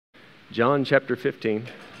John chapter 15.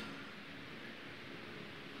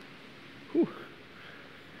 Whew.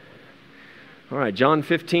 All right, John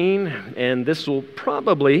 15, and this will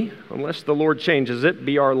probably, unless the Lord changes it,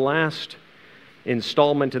 be our last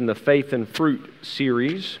installment in the Faith and Fruit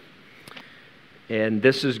series. And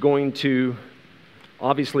this is going to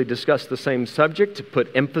obviously discuss the same subject, to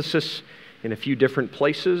put emphasis in a few different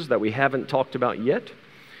places that we haven't talked about yet.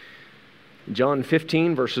 John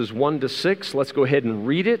 15, verses 1 to 6. Let's go ahead and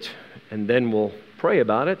read it, and then we'll pray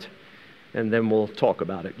about it, and then we'll talk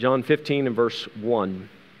about it. John 15 and verse 1.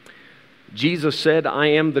 Jesus said, I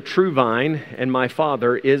am the true vine, and my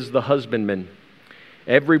Father is the husbandman.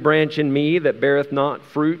 Every branch in me that beareth not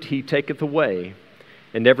fruit, he taketh away.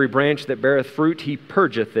 And every branch that beareth fruit, he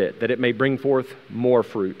purgeth it, that it may bring forth more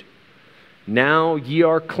fruit. Now ye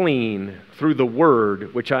are clean through the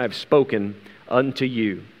word which I have spoken unto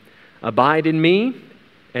you. Abide in me,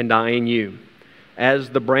 and I in you. As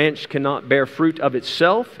the branch cannot bear fruit of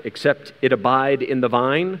itself, except it abide in the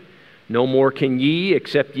vine, no more can ye,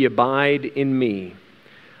 except ye abide in me.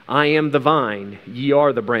 I am the vine, ye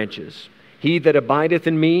are the branches. He that abideth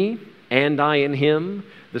in me, and I in him,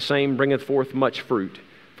 the same bringeth forth much fruit.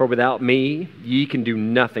 For without me ye can do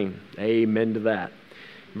nothing. Amen to that.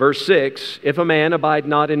 Verse 6, if a man abide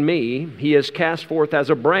not in me, he is cast forth as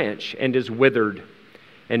a branch, and is withered.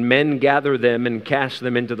 And men gather them and cast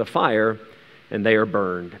them into the fire, and they are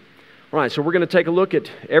burned. All right, so we're going to take a look at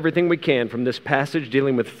everything we can from this passage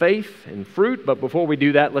dealing with faith and fruit. But before we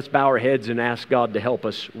do that, let's bow our heads and ask God to help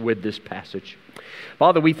us with this passage.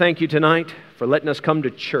 Father, we thank you tonight for letting us come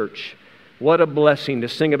to church. What a blessing to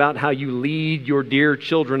sing about how you lead your dear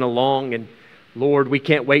children along. And Lord, we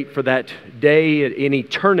can't wait for that day in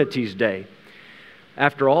eternity's day.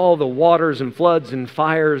 After all the waters and floods and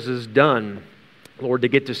fires is done, Lord, to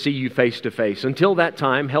get to see you face to face. Until that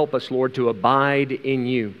time, help us, Lord, to abide in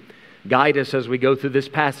you. Guide us as we go through this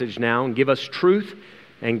passage now, and give us truth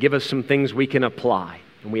and give us some things we can apply.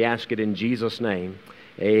 And we ask it in Jesus' name.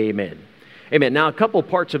 Amen. Amen. Now, a couple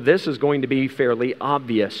parts of this is going to be fairly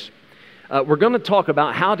obvious. We're going to talk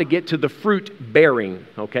about how to get to the fruit bearing,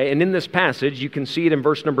 okay? And in this passage, you can see it in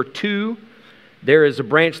verse number 2. There is a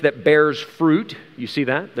branch that bears fruit. You see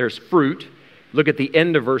that? There's fruit. Look at the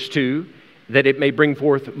end of verse 2, that it may bring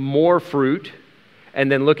forth more fruit.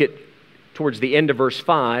 And then look at towards the end of verse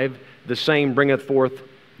 5, the same bringeth forth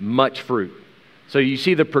much fruit. So you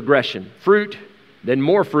see the progression. Fruit, then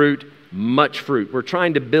more fruit, much fruit. We're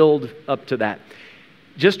trying to build up to that.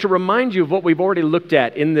 Just to remind you of what we've already looked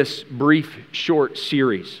at in this brief, short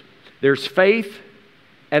series. There's faith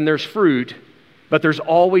and there's fruit, but there's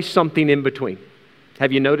always something in between.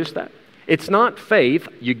 Have you noticed that? It's not faith.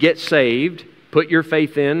 You get saved, put your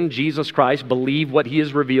faith in Jesus Christ, believe what He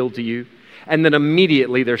has revealed to you, and then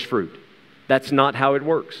immediately there's fruit. That's not how it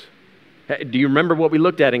works. Do you remember what we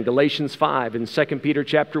looked at in Galatians 5 and 2 Peter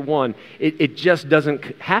chapter 1? It just doesn't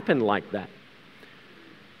happen like that.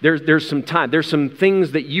 There's some time. There's some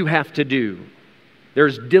things that you have to do.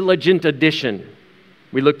 There's diligent addition.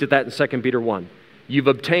 We looked at that in 2 Peter 1. You've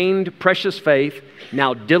obtained precious faith.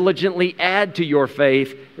 Now diligently add to your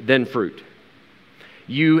faith, then fruit.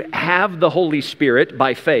 You have the Holy Spirit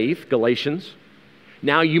by faith, Galatians.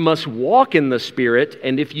 Now you must walk in the Spirit,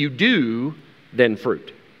 and if you do, then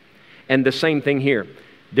fruit. And the same thing here.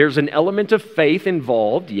 There's an element of faith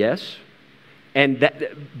involved, yes. And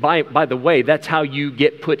that, by the way, that's how you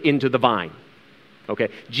get put into the vine. Okay?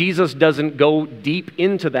 Jesus doesn't go deep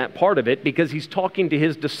into that part of it because He's talking to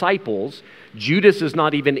His disciples. Judas is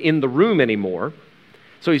not even in the room anymore.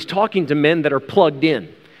 So He's talking to men that are plugged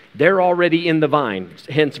in. They're already in the vine.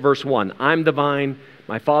 Hence verse 1. I'm the vine.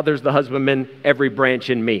 My Father's the husbandman, every branch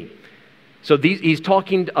in me. So He's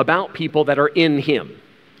talking about people that are in Him.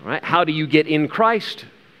 All right? How do you get in Christ?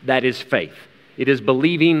 That is faith. It is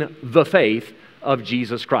believing the faith of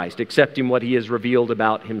Jesus Christ, accepting what He has revealed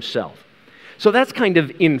about Himself. So that's kind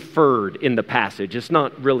of inferred in the passage. It's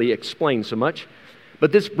not really explained so much.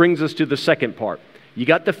 But this brings us to the second part. You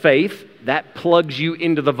got the faith, that plugs you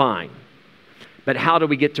into the vine. But how do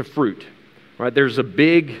we get to fruit? All right, there's a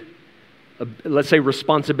big, let's say,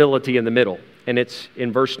 responsibility in the middle. And it's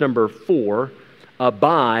in verse number 4,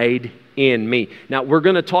 abide in me. Now, we're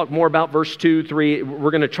going to talk more about verse 2, 3. We're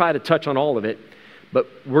going to try to touch on all of it. But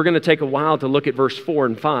we're going to take a while to look at verse 4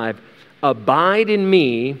 and 5. Abide in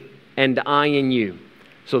me, and I in you.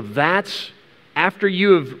 So that's after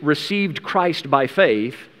you have received Christ by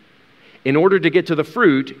faith. In order to get to the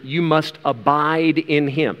fruit, you must abide in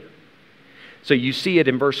Him. So you see it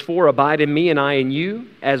in verse 4, abide in me and I in you,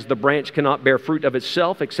 as the branch cannot bear fruit of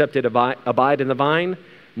itself except it abide in the vine.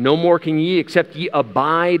 No more can ye except ye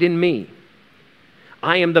abide in me.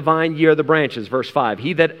 I am the vine, ye are the branches, verse 5.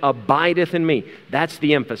 He that abideth in me. That's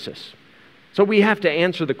the emphasis. So we have to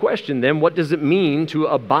answer the question then, what does it mean to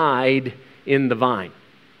abide in the vine?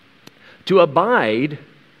 To abide,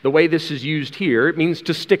 the way this is used here, it means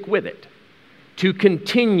to stick with it, to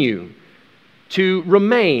continue, to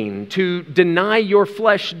remain, to deny your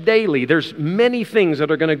flesh daily. There's many things that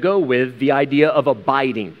are going to go with the idea of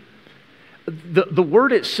abiding. The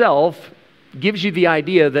word itself gives you the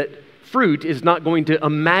idea that fruit is not going to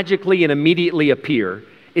magically and immediately appear.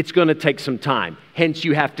 It's going to take some time. Hence,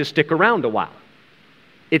 you have to stick around a while.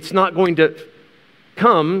 It's not going to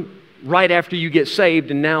come right after you get saved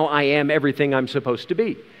and now I am everything I'm supposed to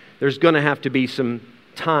be. There's going to have to be some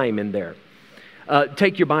time in there.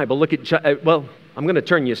 Take your Bible, look at, I'm going to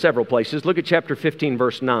turn you several places. Look at chapter 15,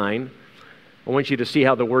 verse 9. I want you to see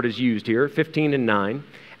how the word is used here, 15 and 9.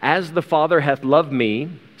 As the Father hath loved me,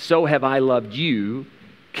 so have I loved you.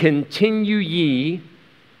 Continue ye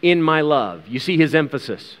in my love. You see his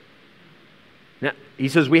emphasis. Now, he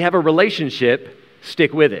says we have a relationship,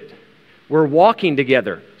 stick with it. We're walking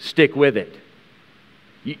together, stick with it.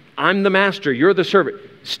 I'm the master, you're the servant,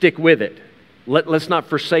 stick with it. Let's not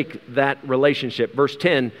forsake that relationship. Verse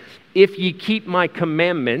 10, if ye keep my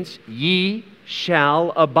commandments, ye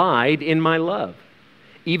shall abide in my love,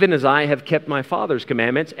 even as I have kept my Father's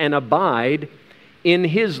commandments and abide in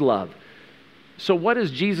his love. So what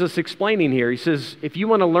is Jesus explaining here? He says, if you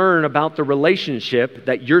want to learn about the relationship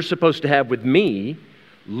that you're supposed to have with me,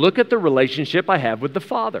 look at the relationship I have with the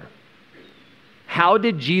Father. How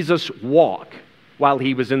did Jesus walk while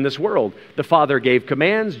he was in this world? The Father gave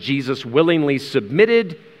commands, Jesus willingly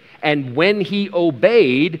submitted, and when he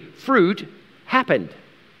obeyed, fruit happened.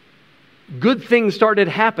 Good things started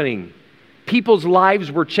happening. People's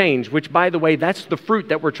lives were changed, which, by the way, that's the fruit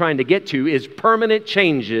that we're trying to get to, is permanent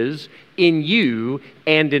changes in you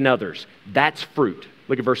and in others. That's fruit.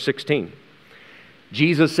 Look at verse 16.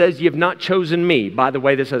 Jesus says, ye have not chosen me. By the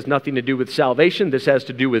way, this has nothing to do with salvation. This has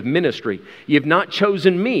to do with ministry. Ye have not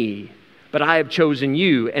chosen me, but I have chosen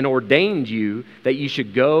you and ordained you that ye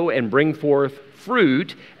should go and bring forth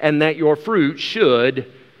fruit, and that your fruit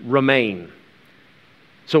should remain.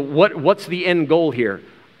 So what's the end goal here?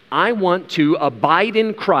 I want to abide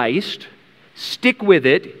in Christ, stick with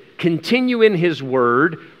it, continue in his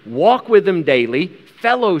word, walk with him daily,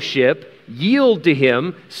 fellowship, yield to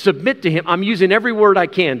him, submit to him. I'm using every word I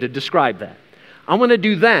can to describe that. I want to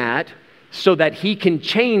do that so that he can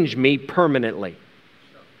change me permanently.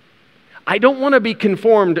 I don't want to be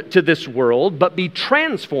conformed to this world, but be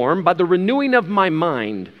transformed by the renewing of my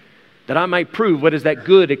mind, that I might prove what is that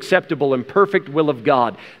good, acceptable, and perfect will of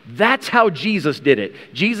God. That's how Jesus did it.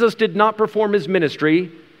 Jesus did not perform his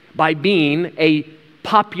ministry by being a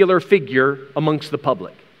popular figure amongst the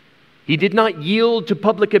public. He did not yield to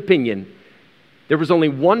public opinion. There was only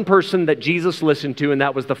one person that Jesus listened to, and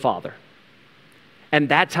that was the Father. And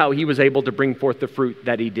that's how he was able to bring forth the fruit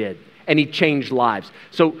that he did. And he changed lives.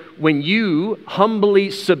 So when you humbly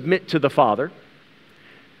submit to the Father,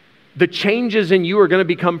 the changes in you are going to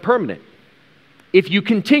become permanent. If you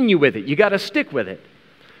continue with it, you got to stick with it.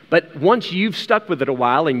 But once you've stuck with it a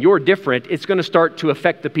while and you're different, it's going to start to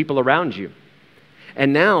affect the people around you.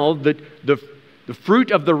 And now the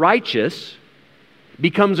fruit of the righteous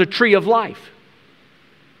becomes a tree of life.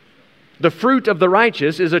 The fruit of the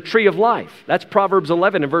righteous is a tree of life. That's Proverbs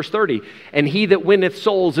 11 and verse 30. And he that winneth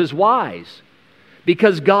souls is wise.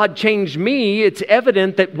 Because God changed me, it's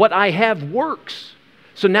evident that what I have works.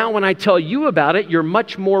 So now when I tell you about it, you're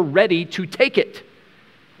much more ready to take it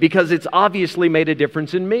because it's obviously made a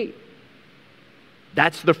difference in me.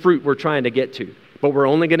 That's the fruit we're trying to get to. But we're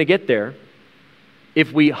only going to get there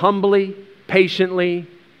if we humbly, patiently,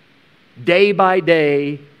 day by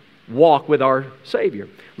day, walk with our Savior.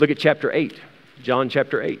 Look at chapter 8, John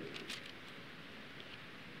chapter 8.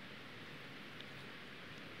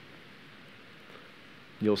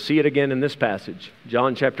 You'll see it again in this passage.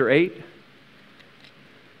 John chapter 8.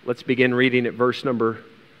 Let's begin reading at verse number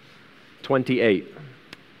 28.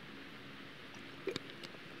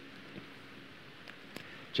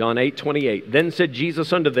 John 8:28. Then said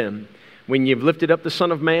Jesus unto them, when ye have lifted up the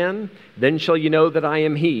Son of Man, then shall ye know that I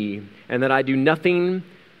am he, and that I do nothing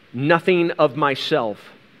of myself.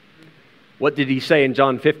 What did he say in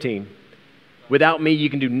John 15? Without me you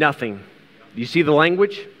can do nothing. Do you see the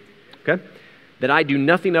language? Okay. That I do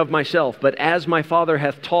nothing of myself, but as my Father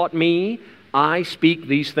hath taught me, I speak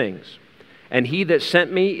these things. And he that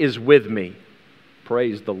sent me is with me.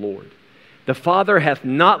 Praise the Lord. The Father hath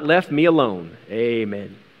not left me alone.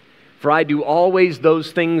 Amen. For I do always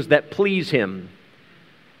those things that please him.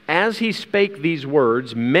 As he spake these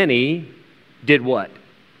words, many did what?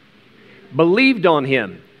 believed on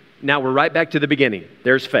him. Now we're right back to the beginning.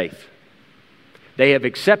 There's faith. They have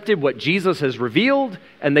accepted what Jesus has revealed,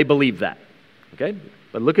 and they believe that. Okay?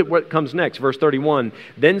 But look at what comes next, verse 31.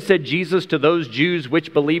 Then said Jesus to those Jews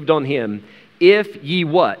which believed on him, if ye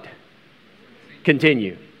what?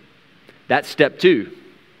 Continue. That's step 2.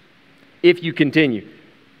 If you continue.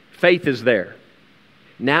 Faith is there.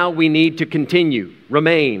 Now we need to continue,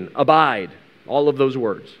 remain, abide, all of those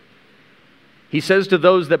words. He says to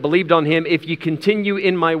those that believed on him, if ye continue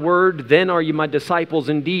in my word, then are ye my disciples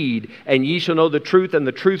indeed, and ye shall know the truth, and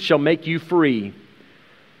the truth shall make you free.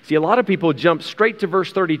 See, a lot of people jump straight to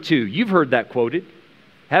verse 32. You've heard that quoted,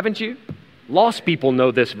 haven't you? Lost people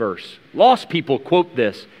know this verse. Lost people quote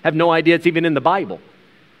this, have no idea it's even in the Bible.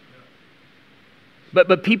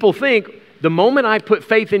 But people think, the moment I put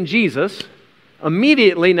faith in Jesus,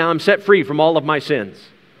 immediately now I'm set free from all of my sins.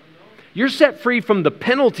 You're set free from the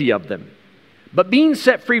penalty of them, but being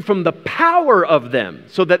set free from the power of them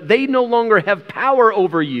so that they no longer have power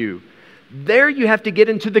over you. There you have to get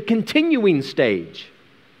into the continuing stage.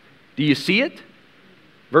 Do you see it?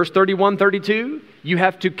 Verse 31, 32, you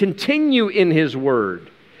have to continue in his word.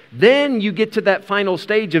 Then you get to that final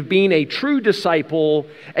stage of being a true disciple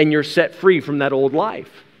and you're set free from that old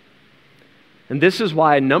life. And this is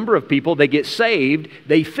why a number of people, they get saved,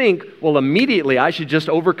 they think, well, immediately I should just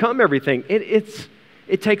overcome everything.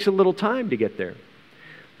 It takes a little time to get there.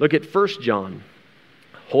 Look at 1 John.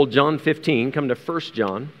 Hold John 15, come to 1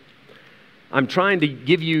 John. I'm trying to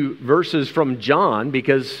give you verses from John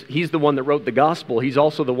because he's the one that wrote the gospel. He's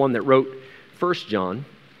also the one that wrote 1 John.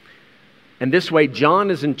 And this way, John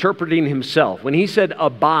is interpreting himself. When he said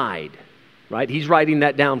abide, right, he's writing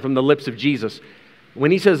that down from the lips of Jesus.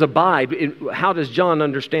 When he says abide, how does John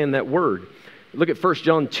understand that word? Look at 1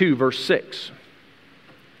 John 2, verse 6.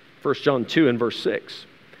 1 John 2 and verse 6.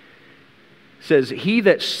 It says, he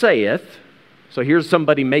that saith, so here's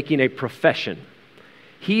somebody making a profession.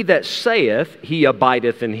 He that saith he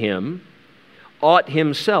abideth in him, ought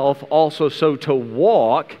himself also so to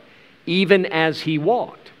walk, even as he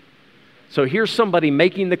walked. So here's somebody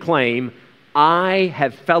making the claim, I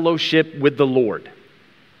have fellowship with the Lord.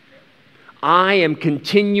 I am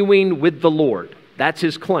continuing with the Lord. That's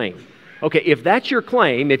his claim. Okay, if that's your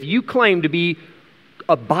claim, if you claim to be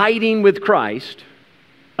abiding with Christ,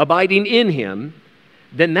 abiding in him,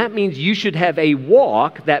 then that means you should have a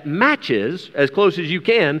walk that matches, as close as you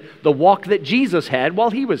can, the walk that Jesus had while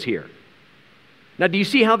he was here. Now, do you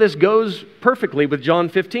see how this goes perfectly with John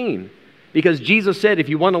 15? Because Jesus said, if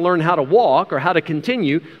you want to learn how to walk or how to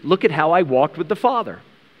continue, look at how I walked with the Father.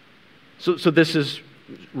 So this is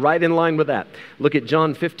right in line with that. Look at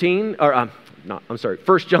John 15, 1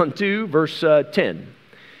 John 2, verse 10.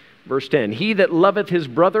 Verse 10, he that loveth his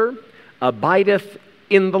brother abideth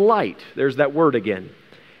in the light. There's that word again.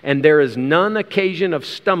 And there is none occasion of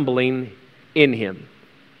stumbling in him.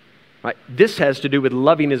 Right? This has to do with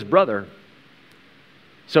loving his brother.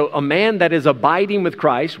 So a man that is abiding with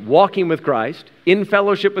Christ, walking with Christ, in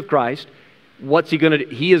fellowship with Christ, what's he going to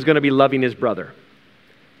do? He is going to be loving his brother.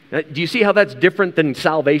 Now, do you see how that's different than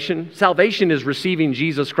salvation? Salvation is receiving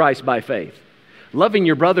Jesus Christ by faith. Loving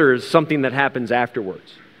your brother is something that happens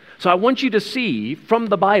afterwards. So I want you to see from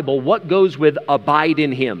the Bible what goes with abide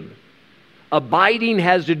in him. Abiding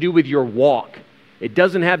has to do with your walk. It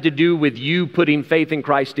doesn't have to do with you putting faith in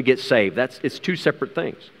Christ to get saved. It's two separate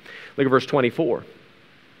things. Look at verse 24.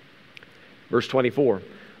 Verse 24.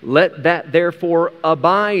 Let that therefore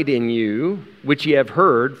abide in you, which ye have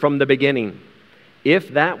heard from the beginning. If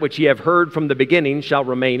that which ye have heard from the beginning shall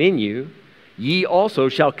remain in you, ye also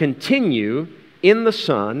shall continue in the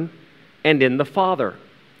Son and in the Father.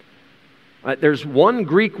 There's one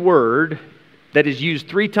Greek word that is used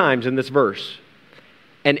 3 times in this verse.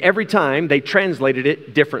 And every time they translated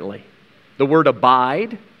it differently. The word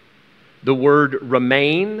abide, the word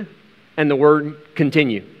remain, and the word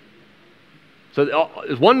continue. So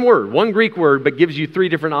it's one word, one Greek word, but gives you 3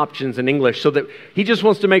 different options in English so that he just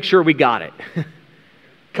wants to make sure we got it.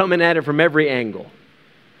 Coming at it from every angle.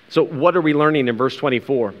 So what are we learning in verse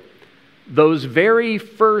 24? Those very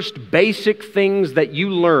first basic things that you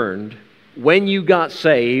learned when you got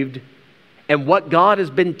saved and what God has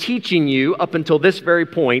been teaching you up until this very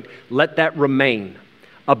point, let that remain.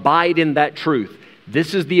 Abide in that truth.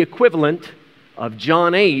 This is the equivalent of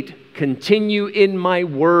John 8, continue in my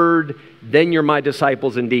word, then you're my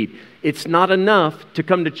disciples indeed. It's not enough to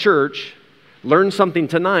come to church, learn something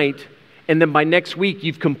tonight, and then by next week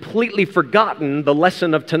you've completely forgotten the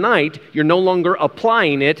lesson of tonight. You're no longer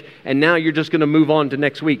applying it, and now you're just going to move on to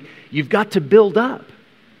next week. You've got to build up.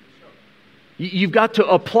 You've got to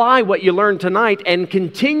apply what you learned tonight and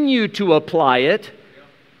continue to apply it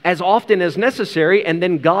as often as necessary, and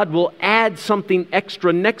then God will add something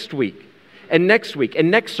extra next week, and next week, and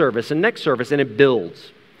next service, and it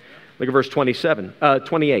builds. Look at verse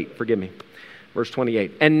 28, forgive me. Verse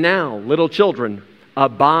 28. And now, little children,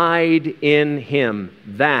 abide in him,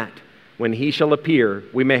 that when he shall appear,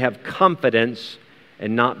 we may have confidence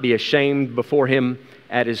and not be ashamed before him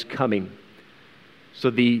at his coming. So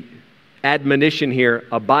the admonition here,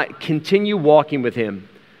 continue walking with him,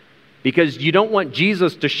 because you don't want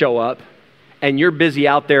Jesus to show up and you're busy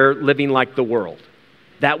out there living like the world.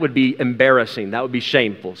 That would be embarrassing. That would be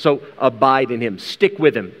shameful. So abide in him. Stick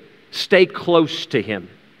with him. Stay close to him.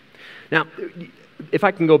 Now, if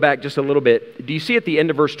I can go back just a little bit, do you see at the end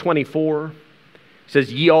of verse 24, it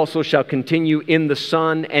says, ye also shall continue in the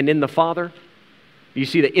Son and in the Father? You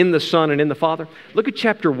see that in the Son and in the Father? Look at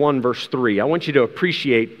chapter 1, verse 3. I want you to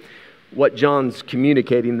appreciate what John's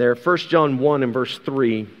communicating there. 1 John 1 and verse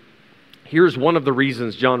 3. Here's one of the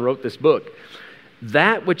reasons John wrote this book.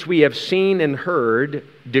 That which we have seen and heard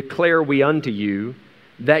declare we unto you,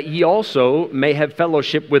 that ye also may have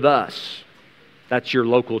fellowship with us. That's your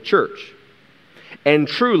local church. And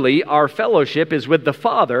truly, our fellowship is with the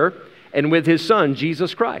Father and with his Son,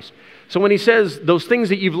 Jesus Christ. So when he says those things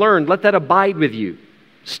that you've learned, let that abide with you.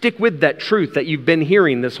 Stick with that truth that you've been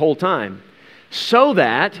hearing this whole time, so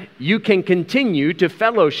that you can continue to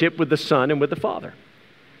fellowship with the Son and with the Father.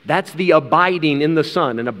 That's the abiding in the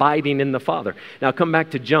Son and abiding in the Father. Now come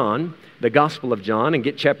back to John, the Gospel of John, and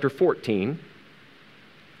get chapter 14.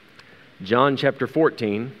 John chapter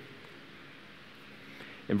 14,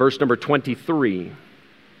 and verse number 23.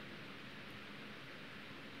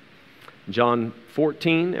 John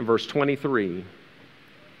 14 and verse 23.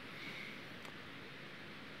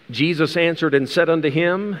 Jesus answered and said unto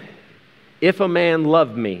him, if a man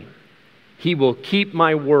love me, he will keep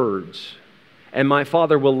my words, and my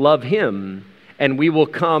Father will love him, and we will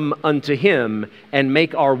come unto him and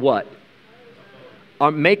make our what?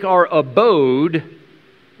 Make our abode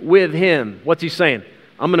with him. What's he saying?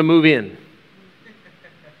 I'm going to move in.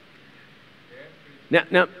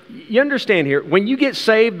 Now, you understand here, when you get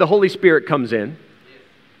saved, the Holy Spirit comes in,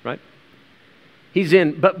 right? He's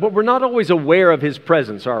in, but we're not always aware of his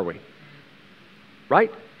presence, are we?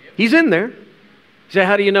 Right? He's in there. You say,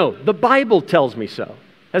 how do you know? The Bible tells me so.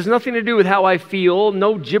 Has nothing to do with how I feel.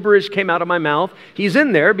 No gibberish came out of my mouth. He's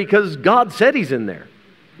in there because God said he's in there,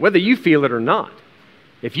 whether you feel it or not.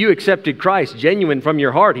 If you accepted Christ genuine from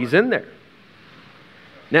your heart, he's in there.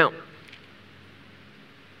 Now,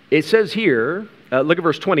 it says here, look at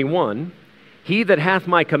verse 21, he that hath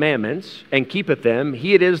my commandments and keepeth them,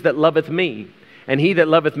 he it is that loveth me. And he that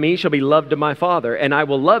loveth me shall be loved of my Father, and I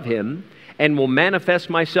will love him and will manifest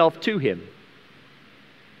myself to him.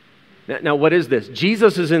 Now, what is this?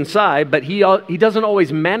 Jesus is inside, but he doesn't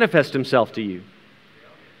always manifest himself to you.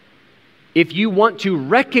 If you want to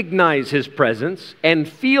recognize his presence and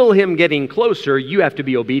feel him getting closer, you have to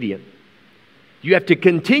be obedient. You have to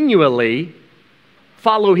continually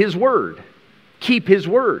follow his word, keep his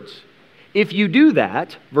words. If you do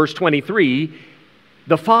that, verse 23,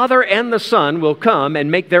 the Father and the Son will come and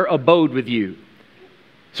make their abode with you.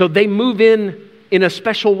 So they move in a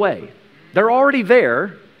special way. They're already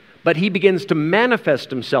there, but he begins to manifest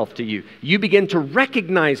himself to you. You begin to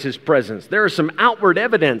recognize his presence. There is some outward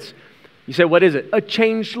evidence. You say, what is it? A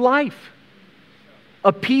changed life.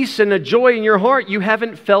 A peace and a joy in your heart you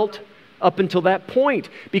haven't felt up until that point.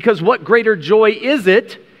 Because what greater joy is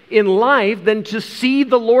it in life than to see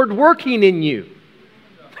the Lord working in you?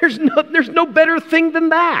 There's no better thing than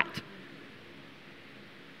that.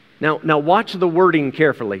 Now watch the wording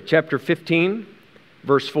carefully. Chapter 15,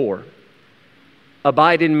 verse 4.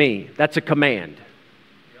 Abide in me. That's a command.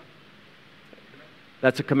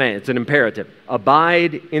 That's a command. It's an imperative.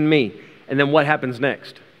 Abide in me. And then what happens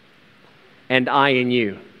next? And I in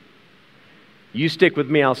you. You stick with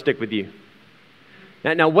me, I'll stick with you.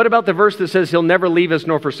 Now what about the verse that says he'll never leave us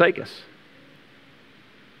nor forsake us?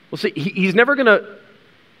 Well, see, he's never going to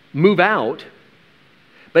move out,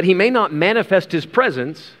 but he may not manifest his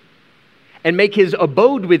presence and make his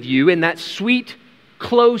abode with you in that sweet,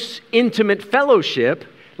 close, intimate fellowship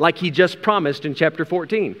like he just promised in chapter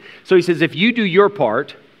 14. So he says, if you do your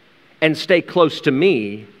part and stay close to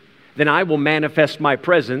me, then I will manifest my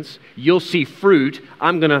presence. You'll see fruit.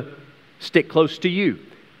 I'm going to stick close to you.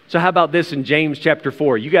 So how about this in James chapter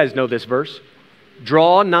 4? You guys know this verse.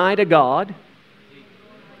 Draw nigh to God,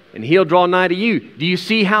 and he'll draw nigh to you. Do you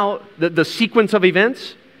see how the sequence of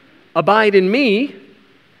events? Abide in me,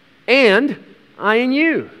 and I in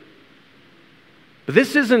you. But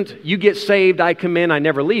this isn't you get saved, I come in, I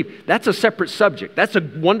never leave. That's a separate subject. That's a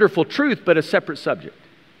wonderful truth, but a separate subject.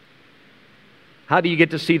 How do you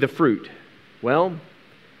get to see the fruit? Well,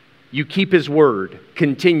 you keep His word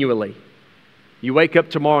continually. You wake up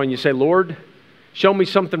tomorrow and you say, Lord, show me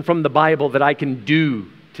something from the Bible that I can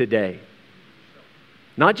do today.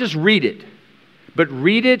 Not just read it, but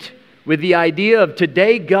read it with the idea of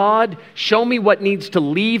today, God, show me what needs to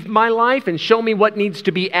leave my life and show me what needs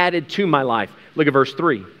to be added to my life. Look at verse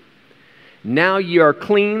 3. Now ye are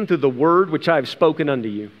clean through the word which I have spoken unto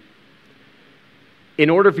you. In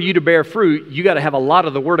order for you to bear fruit, you got to have a lot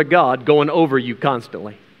of the Word of God going over you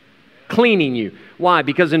constantly, cleaning you. Why?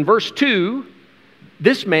 Because in verse 2,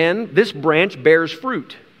 this branch bears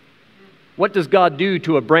fruit. What does God do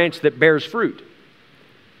to a branch that bears fruit?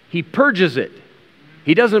 He purges it.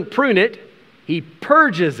 He doesn't prune it, He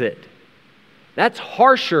purges it. That's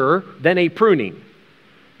harsher than a pruning.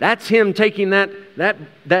 That's Him taking that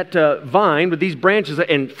vine with these branches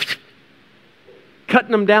and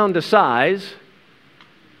cutting them down to size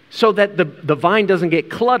so that the vine doesn't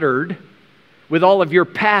get cluttered with all of your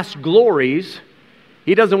past glories.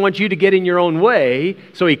 He doesn't want you to get in your own way,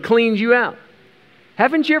 so He cleans you out.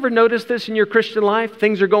 Haven't you ever noticed this in your Christian life?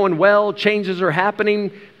 Things are going well, changes are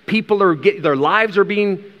happening, people are their lives are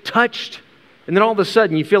being touched, and then all of a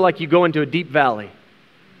sudden you feel like you go into a deep valley.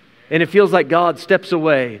 And it feels like God steps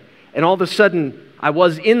away, and all of a sudden I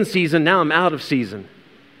was in season, now I'm out of season.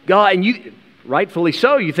 God, and you rightfully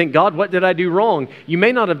so, you think, God, what did I do wrong? You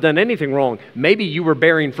may not have done anything wrong. Maybe you were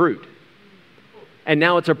bearing fruit. And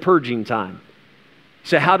now it's a purging time.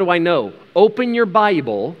 So how do I know? Open your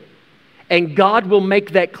Bible, and God will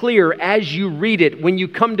make that clear as you read it. When you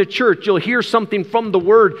come to church, you'll hear something from the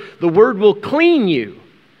Word. The Word will clean you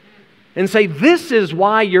and say, this is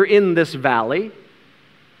why you're in this valley.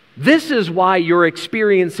 This is why you're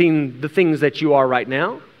experiencing the things that you are right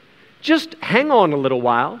now. Just hang on a little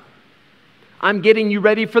while. I'm getting you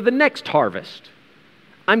ready for the next harvest.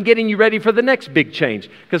 I'm getting you ready for the next big change.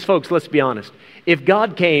 Because folks, let's be honest. If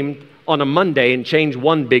God came on a Monday and changed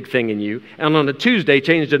one big thing in you, and on a Tuesday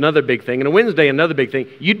changed another big thing, and a Wednesday another big thing,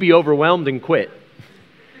 you'd be overwhelmed and quit.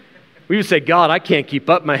 We would say, God, I can't keep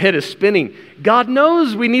up. My head is spinning. God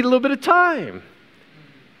knows we need a little bit of time.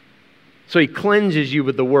 So He cleanses you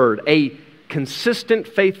with the Word, a consistent,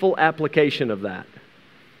 faithful application of that.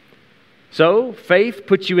 So faith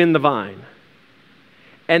puts you in the vine.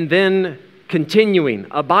 And then continuing,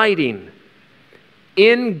 abiding.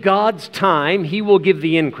 In God's time, He will give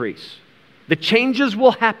the increase. The changes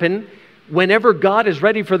will happen whenever God is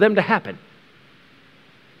ready for them to happen.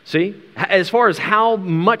 See? As far as how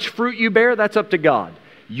much fruit you bear, that's up to God.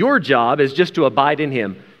 Your job is just to abide in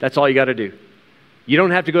Him. That's all you got to do. You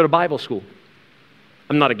don't have to go to Bible school.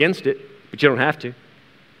 I'm not against it, but you don't have to.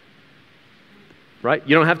 Right?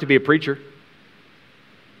 You don't have to be a preacher.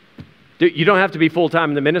 You don't have to be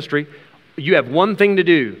full-time in the ministry. You have one thing to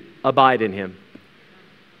do, abide in Him.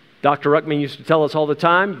 Dr. Ruckman used to tell us all the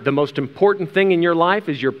time, the most important thing in your life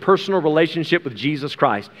is your personal relationship with Jesus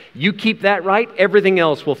Christ. You keep that right, everything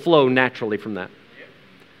else will flow naturally from that.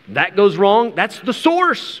 That goes wrong, that's the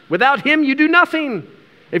source. Without Him, you do nothing.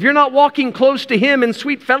 If you're not walking close to Him in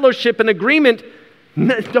sweet fellowship and agreement,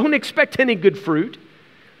 don't expect any good fruit.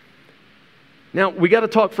 Now, we got to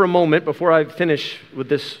talk for a moment before I finish with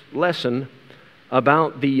this lesson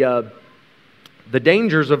about the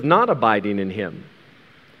dangers of not abiding in Him.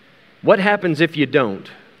 What happens if you don't?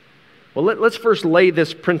 Well, let's first lay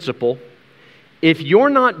this principle. If you're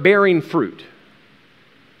not bearing fruit,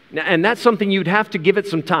 and that's something you'd have to give it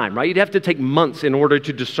some time, right? You'd have to take months in order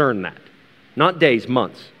to discern that. Not days,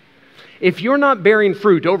 months. If you're not bearing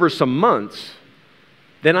fruit over some months,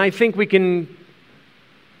 then I think we can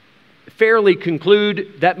fairly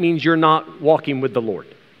conclude that means you're not walking with the Lord.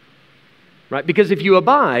 Right? Because if you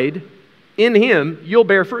abide in Him, you'll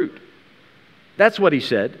bear fruit. That's what He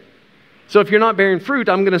said. So if you're not bearing fruit,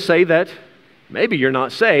 I'm going to say that maybe you're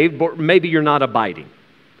not saved, but maybe you're not abiding.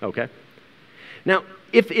 Okay? Now,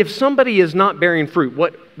 if somebody is not bearing fruit,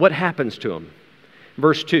 what happens to them?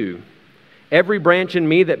 Verse 2, every branch in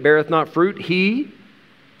me that beareth not fruit, He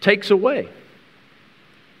takes away.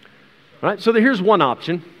 All right? So here's one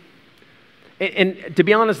option. And to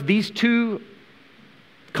be honest, these two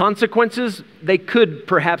consequences, they could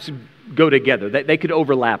perhaps go together. They could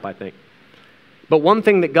overlap, I think. But one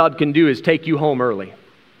thing that God can do is take you home early.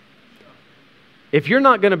 If you're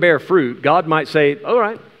not going to bear fruit, God might say, all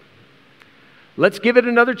right, let's give it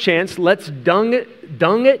another chance. Let's dung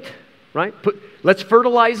it, right? Let's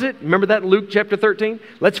fertilize it. Remember that in Luke chapter 13?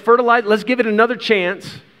 Let's fertilize, let's give it another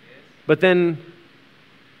chance. But then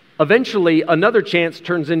eventually another chance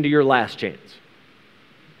turns into your last chance.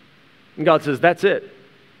 And God says, that's it.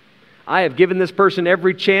 I have given this person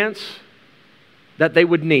every chance that they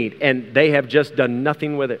would need, and they have just done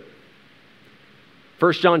nothing with it.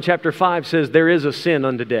 1 John chapter 5 says there is a sin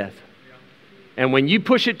unto death. And when you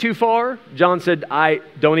push it too far, John said, I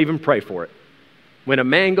don't even pray for it. When a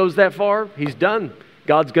man goes that far, he's done.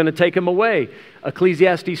 God's going to take him away.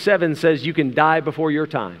 Ecclesiastes 7 says you can die before your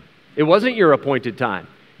time. It wasn't your appointed time.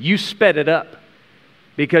 You sped it up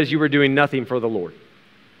because you were doing nothing for the Lord.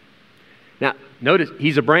 Now, notice,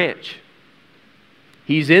 he's a branch.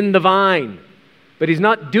 He's in the vine, but he's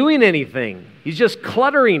not doing anything. He's just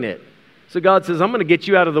cluttering it. So God says, I'm going to get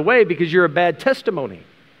you out of the way because you're a bad testimony.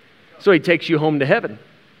 So he takes you home to heaven.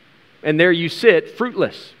 And there you sit,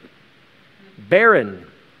 fruitless, barren.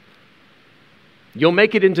 You'll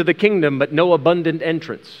make it into the kingdom, but no abundant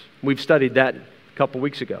entrance. We've studied that a couple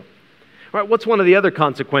weeks ago. All right, what's one of the other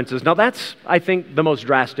consequences? Now that's, I think, the most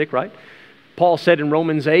drastic, right? Paul said in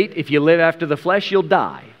Romans 8, if you live after the flesh, you'll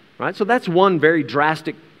die. Right? So that's one very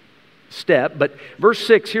drastic step. But verse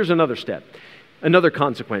 6, here's another step, another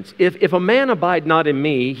consequence. If a man abide not in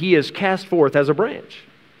me, he is cast forth as a branch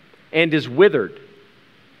and is withered.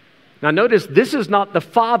 Now notice, this is not the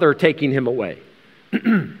Father taking him away.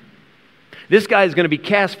 This guy is going to be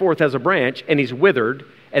cast forth as a branch and he's withered.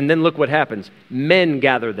 And then look what happens. Men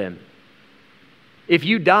gather them. If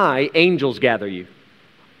you die, angels gather you.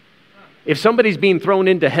 If somebody's being thrown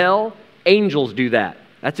into hell, angels do that.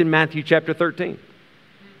 That's in Matthew chapter 13.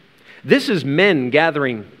 This is men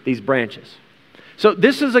gathering these branches. So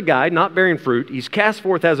this is a guy not bearing fruit. He's cast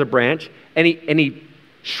forth as a branch, and he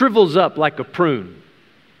shrivels up like a prune.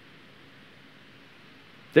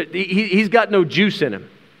 He's got no juice in him.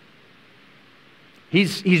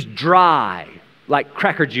 He's dry like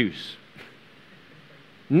cracker juice.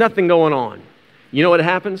 Nothing going on. You know what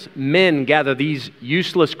happens? Men gather these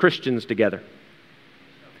useless Christians together.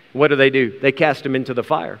 What do? They cast them into the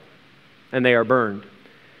fire, and they are burned.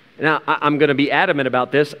 Now, I'm going to be adamant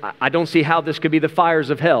about this. I don't see how this could be the fires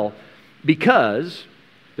of hell, because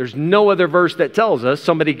there's no other verse that tells us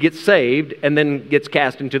somebody gets saved and then gets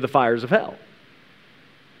cast into the fires of hell.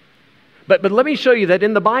 But let me show you that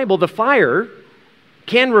in the Bible, the fire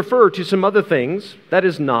can refer to some other things that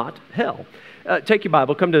is not hell. Take your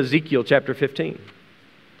Bible, come to Ezekiel chapter 15.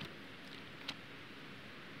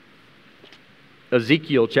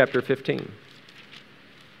 Ezekiel chapter 15.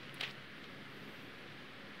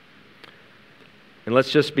 And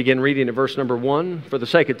let's just begin reading at verse number 1. For the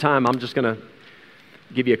sake of time, I'm just going to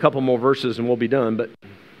give you a couple more verses and we'll be done. But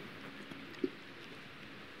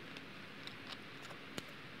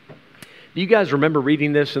do you guys remember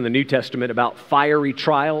reading this in the New Testament about fiery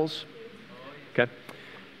trials? Okay.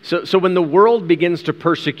 So when the world begins to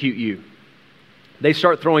persecute you, they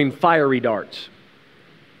start throwing fiery darts,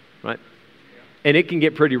 right? And it can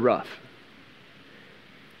get pretty rough.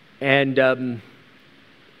 And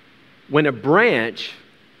when a branch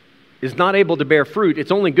is not able to bear fruit,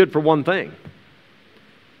 it's only good for one thing.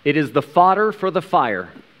 It is the fodder for the fire.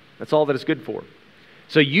 That's all that it's good for.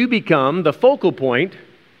 So you become the focal point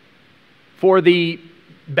for the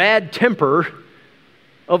bad temper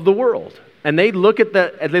of the world. And they look at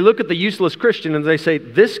the useless Christian and they say,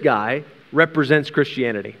 this guy represents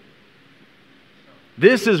Christianity.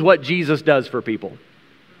 This is what Jesus does for people.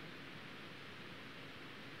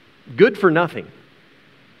 Good for nothing.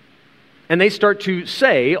 And they start to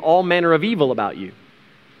say all manner of evil about you.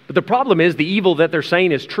 But the problem is the evil that they're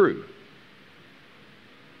saying is true.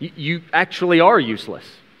 You actually are useless.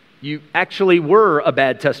 You actually were a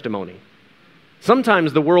bad testimony.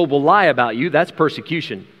 Sometimes the world will lie about you. That's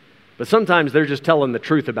persecution. But sometimes they're just telling the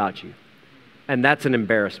truth about you. And that's an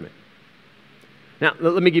embarrassment. Now,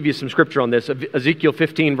 let me give you some scripture on this. Ezekiel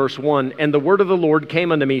 15, verse 1. And the word of the Lord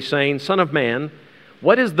came unto me, saying, Son of man,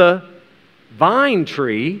 what is the vine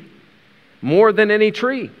tree more than any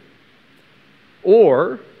tree?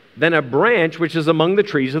 Or than a branch which is among the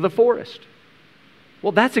trees of the forest?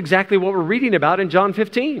 Well, that's exactly what we're reading about in John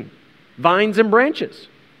 15. Vines and branches.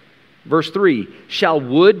 Verse 3. Shall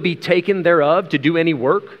wood be taken thereof to do any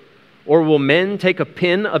work? Or will men take a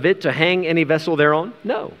pin of it to hang any vessel thereon?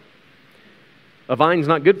 No. A vine's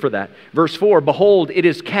not good for that. Verse 4, behold, it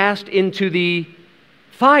is cast into the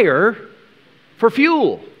fire for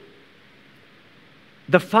fuel.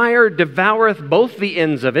 The fire devoureth both the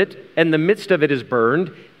ends of it, and the midst of it is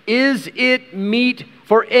burned. Is it meet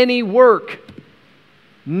for any work?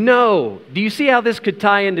 No. Do you see how this could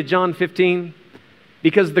tie into John 15?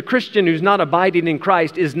 Because the Christian who's not abiding in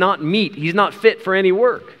Christ is not meet. He's not fit for any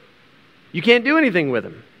work. You can't do anything with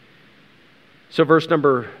him. So verse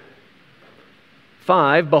number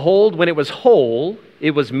 5, behold, when it was whole,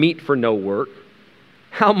 it was meet for no work.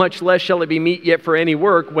 How much less shall it be meet yet for any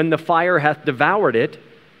work when the fire hath devoured it,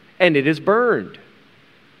 and it is burned?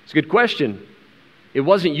 It's a good question. It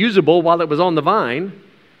wasn't usable while it was on the vine.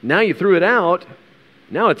 Now you threw it out.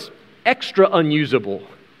 Now it's extra unusable.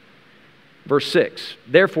 Verse 6,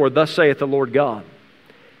 therefore, thus saith the Lord God,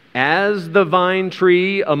 as the vine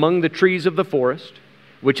tree among the trees of the forest,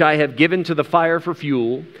 which I have given to the fire for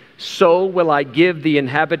fuel, so will I give the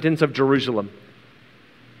inhabitants of Jerusalem.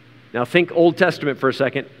 Now think Old Testament for a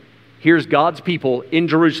second. Here's God's people in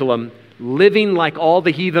Jerusalem living like all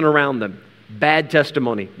the heathen around them. Bad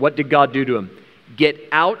testimony. What did God do to them? Get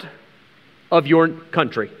out of your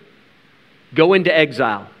country. Go into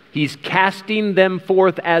exile. He's casting them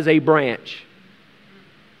forth as a branch.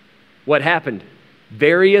 What happened?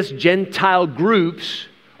 Various Gentile groups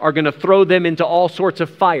are going to throw them into all sorts of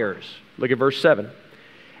fires. Look at verse 7.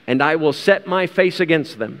 And I will set my face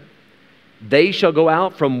against them. They shall go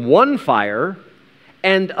out from one fire,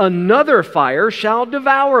 and another fire shall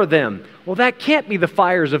devour them. Well, that can't be the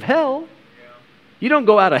fires of hell. You don't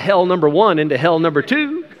go out of hell number 1 into hell number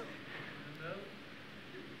 2.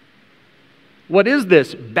 What is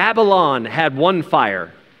this? Babylon had one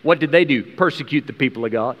fire. What did they do? Persecute the people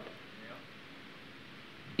of God.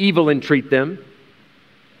 Evil entreat them.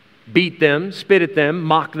 Beat them, spit at them,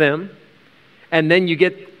 mock them. And then you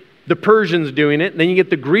get the Persians doing it. Then you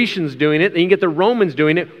get the Grecians doing it. Then you get the Romans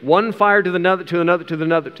doing it. One fire to another, to another, to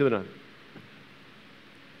another, to another.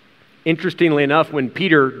 Interestingly enough, when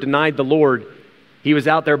Peter denied the Lord, he was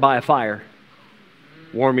out there by a fire,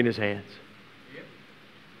 warming his hands.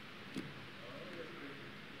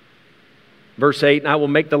 Verse 8, and I will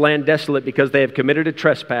make the land desolate because they have committed a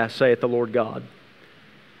trespass, saith the Lord God.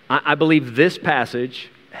 I believe this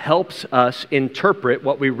passage helps us interpret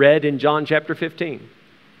what we read in John chapter 15.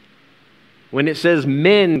 When it says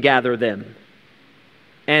men gather them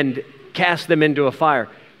and cast them into a fire.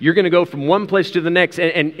 You're going to go from one place to the next,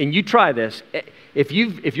 and you try this. If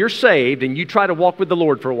you're saved and you try to walk with the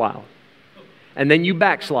Lord for a while, and then you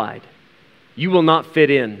backslide, you will not fit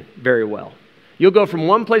in very well. You'll go from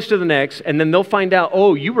one place to the next, and then they'll find out,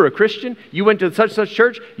 oh, you were a Christian? You went to such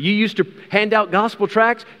church? You used to hand out gospel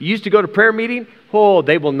tracts? You used to go to prayer meeting? Oh,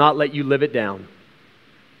 they will not let you live it down.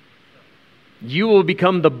 You will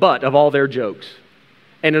become the butt of all their jokes.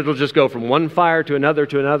 And it'll just go from one fire to another,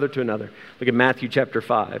 to another, to another. Look at Matthew chapter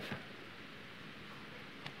 5.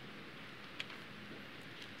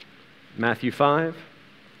 Matthew 5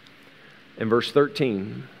 and verse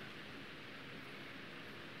 13.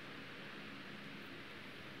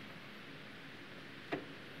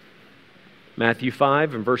 Matthew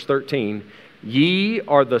 5 and verse 13. Ye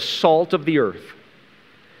are the salt of the earth.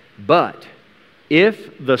 But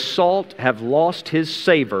if the salt have lost his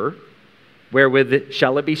savor, wherewith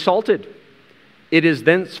shall it be salted? It is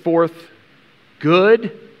thenceforth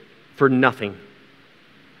good for nothing.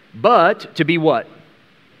 But to be what?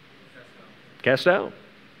 Cast out.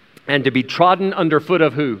 And to be trodden under foot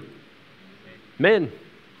of who? Men.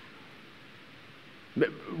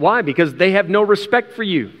 Why? Because they have no respect for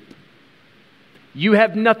you. You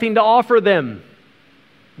have nothing to offer them.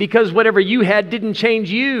 Because whatever you had didn't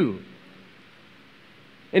change you.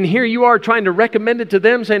 And here you are trying to recommend it to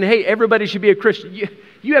them, saying, hey, everybody should be a Christian.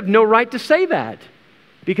 You have no right to say that.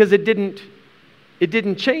 Because it didn't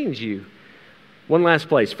change you. One last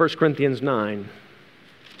place, 1 Corinthians 9.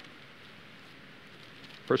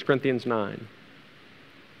 1 Corinthians 9.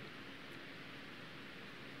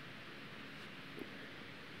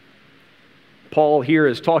 Paul here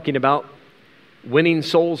is talking about winning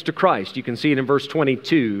souls to Christ. You can see it in verse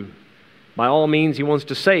 22. By all means, he wants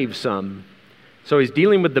to save some. So he's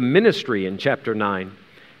dealing with the ministry in chapter 9.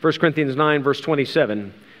 1 Corinthians 9, verse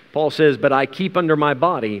 27. Paul says, but I keep under my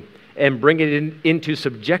body and bring it into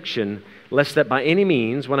subjection, lest that by any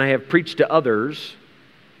means, when I have preached to others,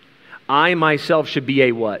 I myself should be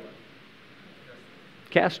a what?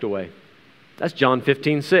 Castaway. That's John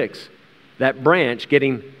 15:6. That branch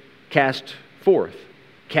getting cast forth,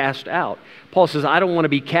 cast out. Paul says, I don't want to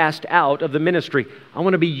be cast out of the ministry. I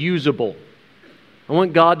want to be usable. I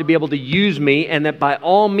want God to be able to use me, and that by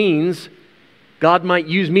all means, God might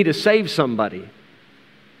use me to save somebody.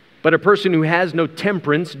 But a person who has no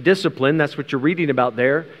temperance, discipline, that's what you're reading about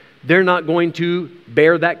there, they're not going to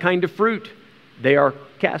bear that kind of fruit. They are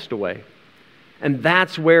cast away. And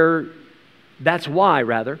that's why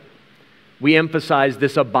we emphasize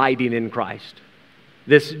this abiding in Christ.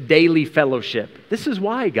 This daily fellowship. This is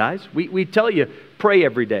why, guys. We tell you, pray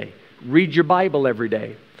every day. Read your Bible every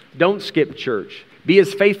day. Don't skip church. Be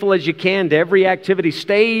as faithful as you can to every activity.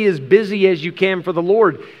 Stay as busy as you can for the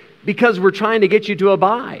Lord, because we're trying to get you to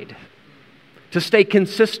abide, to stay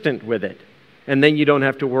consistent with it. And then you don't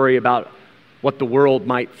have to worry about what the world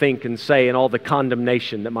might think and say and all the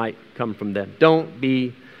condemnation that might come from them. Don't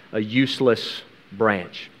be a useless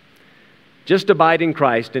branch. Just abide in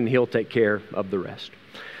Christ and He'll take care of the rest.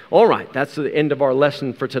 All right, that's the end of our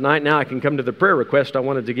lesson for tonight. Now I can come to the prayer request I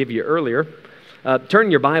wanted to give you earlier.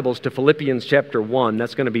 Turn your Bibles to Philippians chapter 1.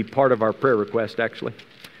 That's going to be part of our prayer request, actually.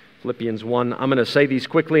 Philippians 1. I'm going to say these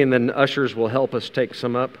quickly, and then ushers will help us take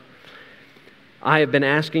some up. I have been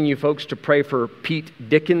asking you folks to pray for Pete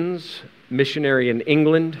Dickens, missionary in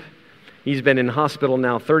England. He's been in hospital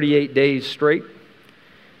now 38 days straight.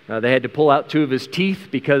 They had to pull out 2 of his teeth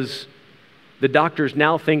because the doctors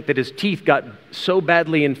now think that his teeth got so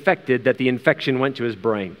badly infected that the infection went to his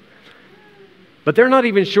brain. But they're not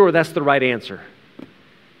even sure that's the right answer.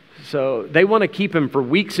 So they want to keep him for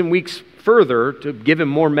weeks and weeks further to give him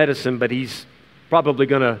more medicine, but he's probably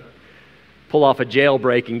going to pull off a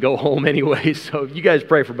jailbreak and go home anyway. So you guys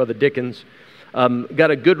pray for Brother Dickens.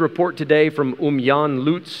 Got a good report today from Jan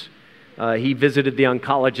Lutz. He visited the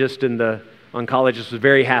oncologist, and the oncologist was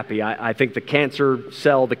very happy. I think the cancer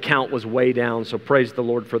cell, the count was way down, so praise the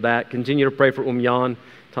Lord for that. Continue to pray for Jan,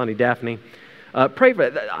 Tani Daphne. Pray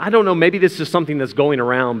for, I don't know, maybe this is something that's going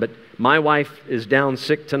around, but my wife is down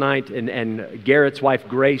sick tonight, and Garrett's wife,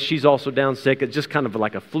 Grace, she's also down sick. It's just kind of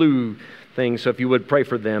like a flu thing, so if you would pray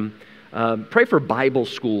for them. Pray for Bible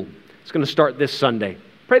school. It's going to start this Sunday.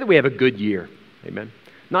 Pray that we have a good year. Amen.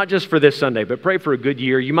 Not just for this Sunday, but pray for a good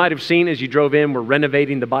year. You might have seen as you drove in, we're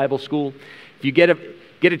renovating the Bible school. If you get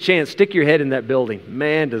a chance, stick your head in that building.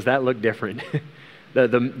 Man, does that look different.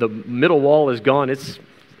 The middle wall is gone. It's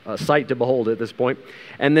a sight to behold at this point.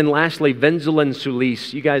 And then lastly, Wenzel and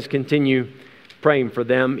Sulis. You guys continue praying for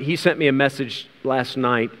them. He sent me a message last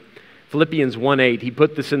night, Philippians 1:8. He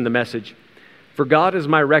put this in the message. For God is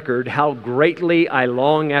my record, how greatly I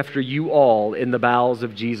long after you all in the bowels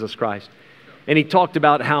of Jesus Christ. And he talked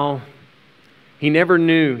about how he never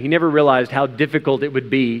realized how difficult it would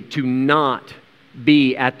be to not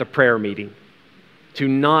be at the prayer meeting, to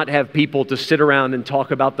not have people to sit around and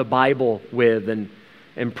talk about the Bible with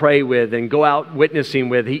and pray with and go out witnessing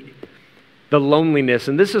with. The loneliness,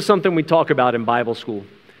 and this is something we talk about in Bible school.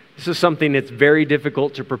 This is something that's very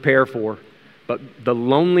difficult to prepare for. But the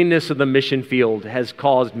loneliness of the mission field has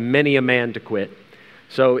caused many a man to quit.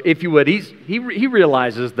 So if you would, he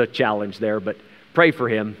realizes the challenge there, but pray for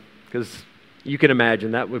him, because you can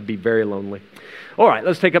imagine that would be very lonely. All right,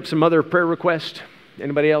 let's take up some other prayer requests.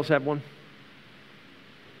 Anybody else have one?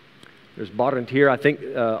 There's Barent here. I think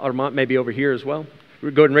Armand may be over here as well. Go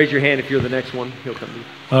ahead and raise your hand if you're the next one. He'll come to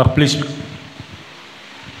you.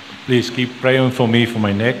 Please keep praying for me, for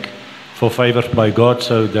my neck, for favor by God,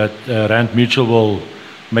 so that Rand Mutual will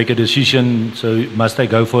make a decision, so must I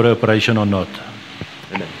go for an operation or not.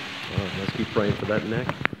 Amen. Let's keep praying for that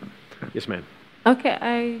neck. Yes, ma'am. Okay,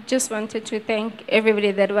 I just wanted to thank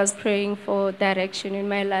everybody that was praying for direction in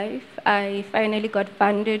my life. I finally got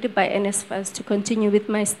funded by NSFAS to continue with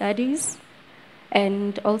my studies.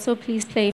 And also please pray